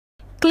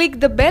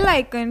Click the bell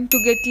icon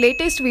to get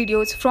latest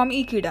videos from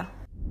Ekeeda.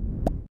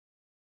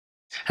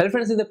 Hello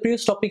friends, in the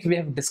previous topic we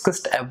have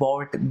discussed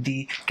about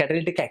the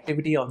catalytic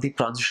activity of the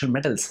transition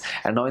metals,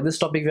 and now in this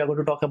topic we are going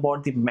to talk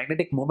about the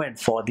magnetic moment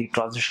for the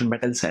transition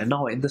metals. And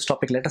now in this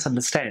topic let us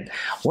understand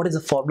what is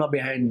the formula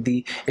behind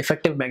the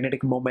effective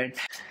magnetic moment,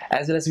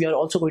 as well as we are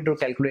also going to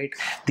calculate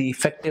the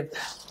effective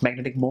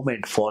magnetic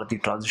moment for the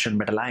transition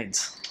metal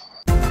ions.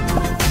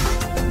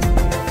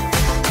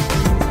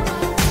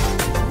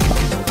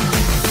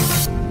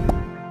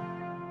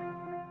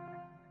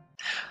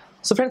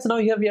 So friends, now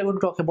here we are going to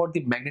talk about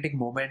the magnetic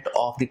moment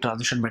of the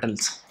transition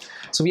metals.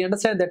 So we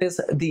understand that is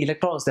the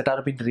electrons that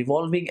are been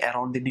revolving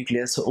around the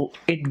nucleus, so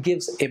it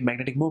gives a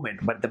magnetic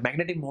moment. But the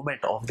magnetic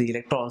moment of the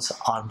electrons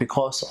are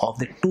because of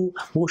the two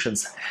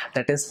motions,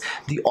 that is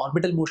the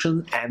orbital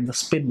motion and the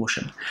spin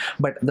motion.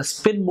 But the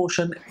spin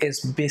motion is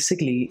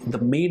basically the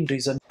main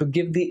reason to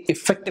give the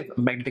effective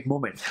magnetic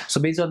moment.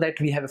 So based on that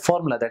we have a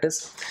formula, that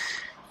is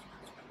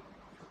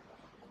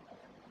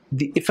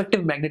the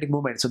effective magnetic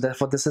moment. So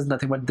therefore this is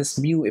nothing but this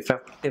mu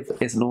effective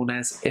is known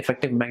as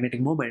effective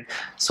magnetic moment.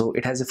 So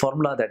it has a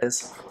formula, that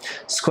is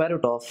square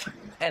root of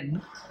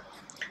n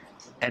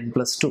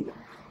plus 2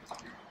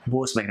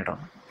 Bohr's magneton.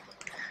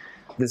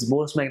 This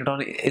Bohr's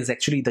magneton is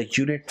actually the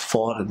unit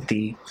for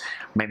the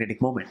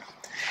magnetic moment,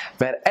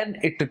 where n,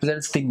 it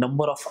represents the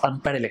number of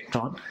unpaired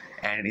electron,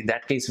 and in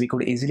that case we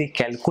could easily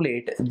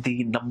calculate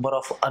the number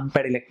of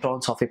unpaired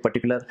electrons of a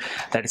particular,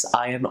 that is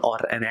ion or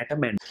an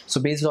atom. And so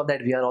based on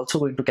that we are also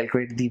going to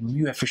calculate the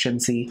mu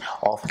efficiency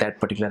of that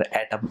particular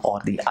atom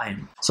or the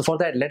ion. So for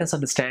that let us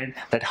understand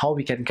that how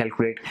we can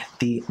calculate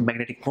the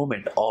magnetic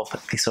moment of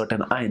the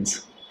certain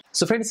ions.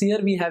 So friends, here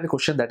we have a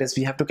question, that is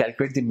we have to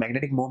calculate the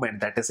magnetic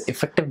moment, that is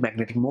effective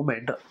magnetic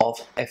moment of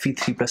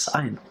Fe3 plus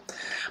ion.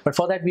 But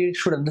for that we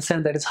should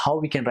understand that is how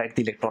we can write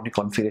the electronic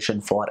configuration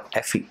for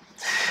Fe.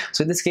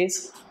 So in this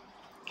case,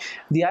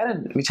 the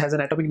iron, which has an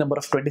atomic number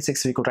of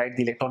 26, we could write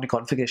the electronic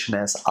configuration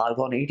as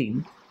argon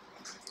 18,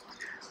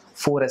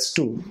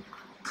 4s2,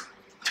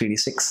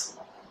 3d6.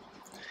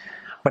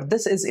 But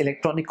this is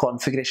electronic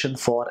configuration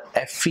for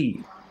Fe,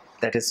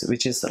 that is,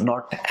 which is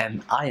not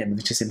an ion,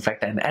 which is in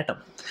fact an atom.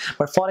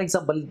 But for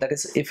example, that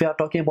is if we are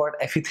talking about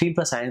Fe3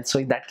 plus ion, so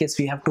in that case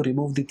we have to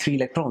remove the 3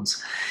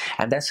 electrons,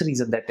 and that's the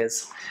reason that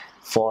is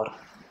for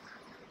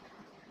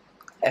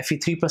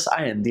Fe3 plus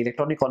ion the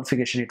electronic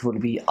configuration it will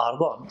be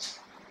argon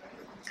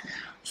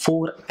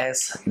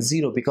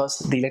 4s0, because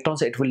the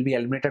electrons, it will be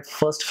eliminated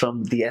first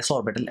from the s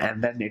orbital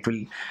and then it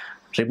will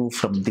remove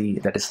from the,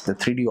 that is the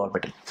 3d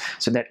orbital.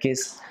 So in that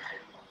case,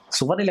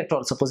 so one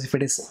electron, suppose if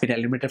it is been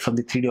eliminated from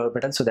the 3d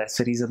orbital, so that's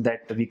the reason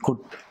that we could,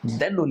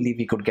 then only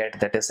we could get,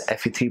 that is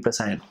Fe3 plus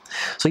ion.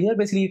 So here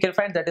basically you can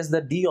find that is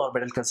the d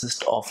orbital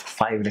consists of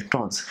 5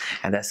 electrons,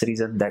 and that's the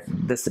reason that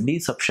this d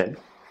subshell,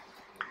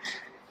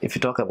 if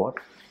you talk about,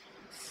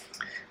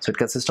 so it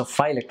consists of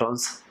 5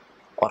 electrons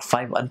or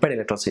 5 unpaired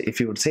electrons, if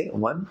you would say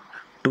 1,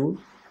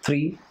 2,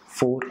 3,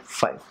 4,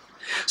 5.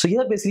 So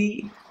here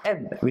basically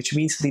n, which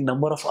means the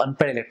number of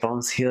unpaired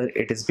electrons, here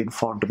it has been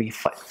found to be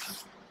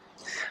 5.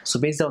 So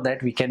based on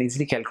that we can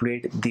easily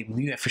calculate the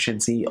mu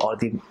efficiency or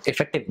the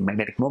effective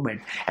magnetic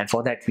moment, and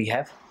for that we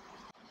have,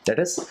 that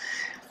is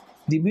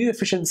the mu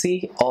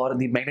efficiency or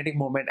the magnetic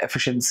moment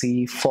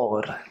efficiency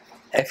for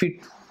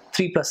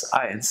Fe3 plus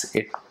ions.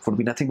 It would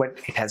be nothing but,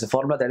 it has a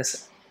formula, that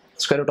is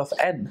square root of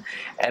n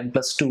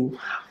plus 2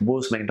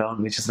 Bohr's magneton,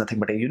 which is nothing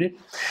but a unit.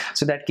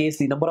 So in that case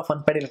the number of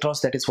unpaired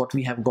electrons, that is what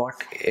we have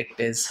got, it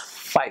is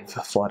 5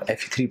 for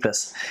Fe3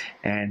 plus,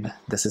 and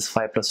this is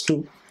 5 plus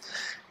 2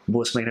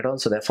 Bohr's magneton.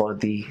 So therefore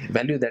the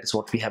value, that is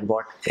what we have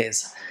got,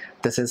 is,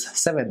 this is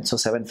 7, so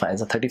 7 5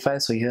 is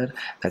 35, so here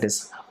that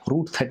is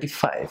root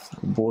 35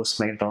 Bohr's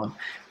magneton,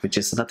 which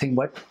is nothing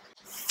but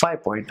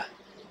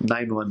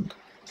 5.91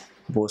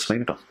 Bohr's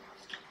magneton.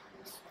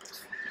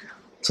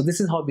 So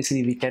this is how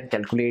basically we can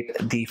calculate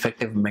the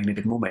effective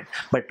magnetic moment.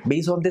 But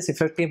based on this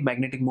effective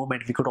magnetic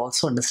moment we could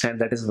also understand,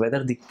 that is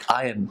whether the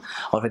ion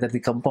or whether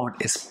the compound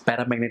is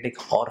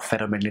paramagnetic or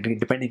ferromagnetic,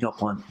 depending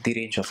upon the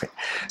range of it.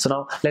 So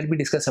now let me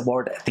discuss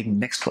about the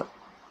next one.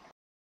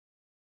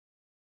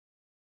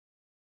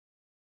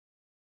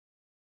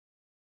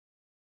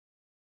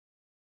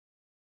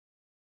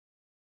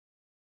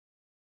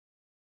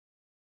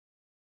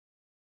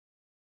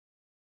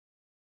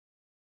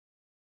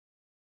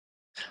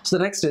 So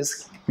the next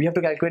is we have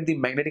to calculate the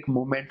magnetic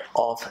moment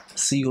of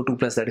CO2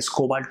 plus, that is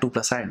cobalt 2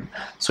 plus ion.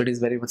 So it is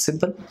very much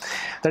simple.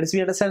 That is,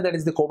 we understand that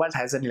is the cobalt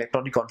has an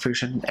electronic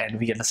configuration, and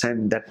we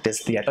understand that is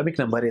the atomic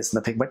number is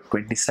nothing but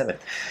 27.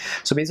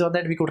 So based on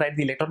that we could write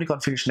the electronic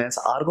configuration as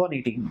argon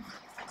 18,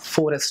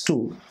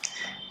 4s2,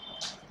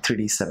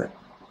 3d7.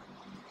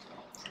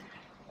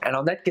 And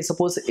on that case,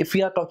 suppose if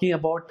we are talking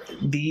about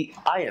the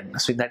ion,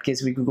 so in that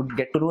case we could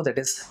get to know that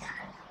is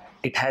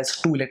it has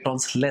 2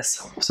 electrons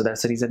less. So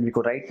that's the reason we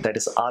could write, that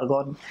is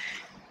argon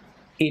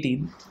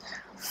 18,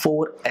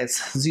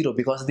 4s0,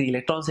 because the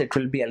electrons, it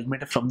will be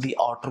eliminated from the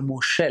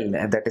outermost shell,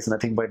 and that is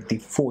nothing but the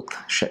 4th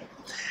shell.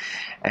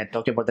 And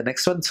talking about the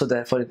next one, so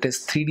therefore it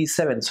is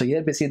 3d7. So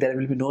here basically there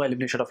will be no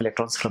elimination of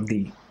electrons from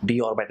the d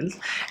orbital.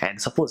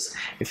 And suppose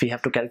if we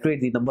have to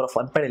calculate the number of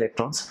unpaired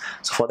electrons,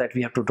 so for that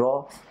we have to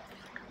draw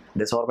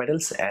this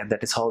orbitals, and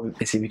that is how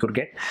basically we could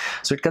get.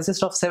 So it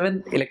consists of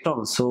 7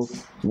 electrons. So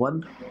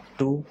 1,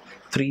 2,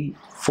 3,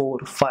 4,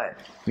 5.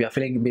 We are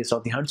filling based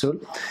on the Hund's rule.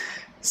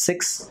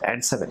 6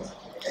 and 7.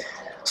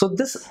 So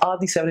these are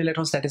the 7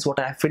 electrons, that is what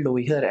I have filled over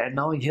here. And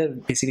now here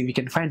basically we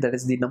can find that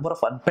is the number of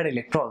unpaired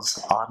electrons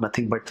are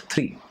nothing but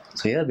 3.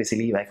 So here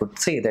basically I could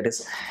say that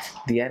is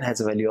the n has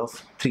a value of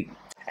 3.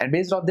 And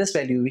based on this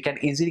value we can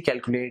easily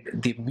calculate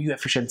the mu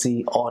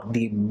efficiency or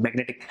the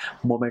magnetic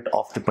moment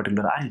of the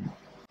particular ion.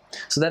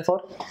 So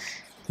therefore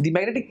the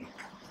magnetic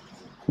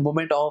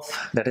moment of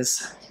that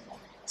is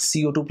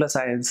CO2 plus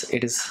ions,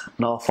 it is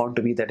now found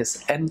to be that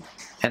is n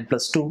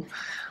plus 2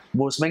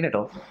 Bohr's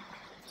magneton,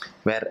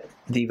 where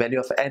the value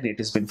of n it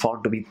has been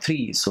found to be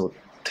 3. So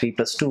 3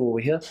 plus 2 over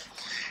here,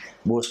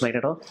 Bohr's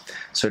magneton.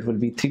 So it will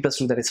be 3 plus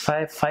 2, that is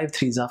 5. 5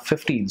 3s are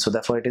 15. So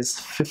therefore it is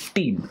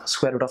 15,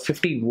 square root of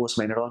 15 Bohr's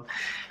magneton,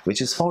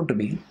 which is found to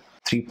be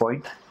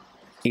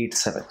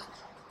 3.87.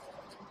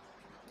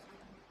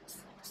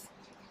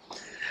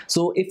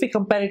 So if we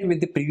compare it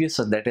with the previous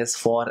one, that is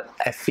for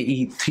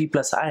Fe3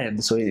 plus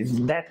ion, so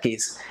in that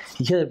case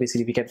here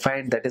basically we can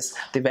find that is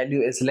the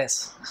value is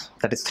less,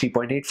 that is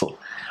 3.84,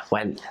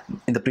 while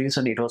in the previous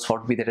one it was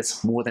found to be that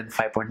is more than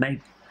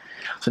 5.9.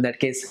 So in that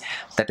case,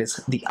 that is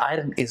the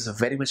iron is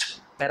very much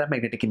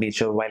paramagnetic in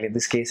nature, while in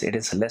this case it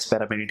is less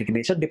paramagnetic in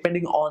nature.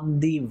 Depending on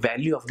the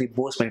value of the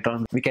Bohr's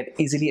magneton, we can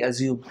easily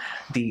assume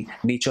the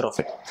nature of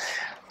it.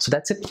 So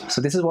that's it.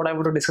 So this is what I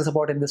want to discuss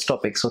about in this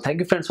topic. So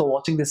thank you friends for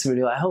watching this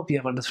video. I hope you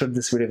have understood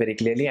this video very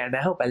clearly, and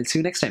I hope I'll see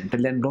you next time.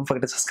 Till then, don't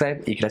forget to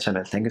subscribe Ekeeda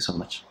channel. Thank you so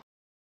much.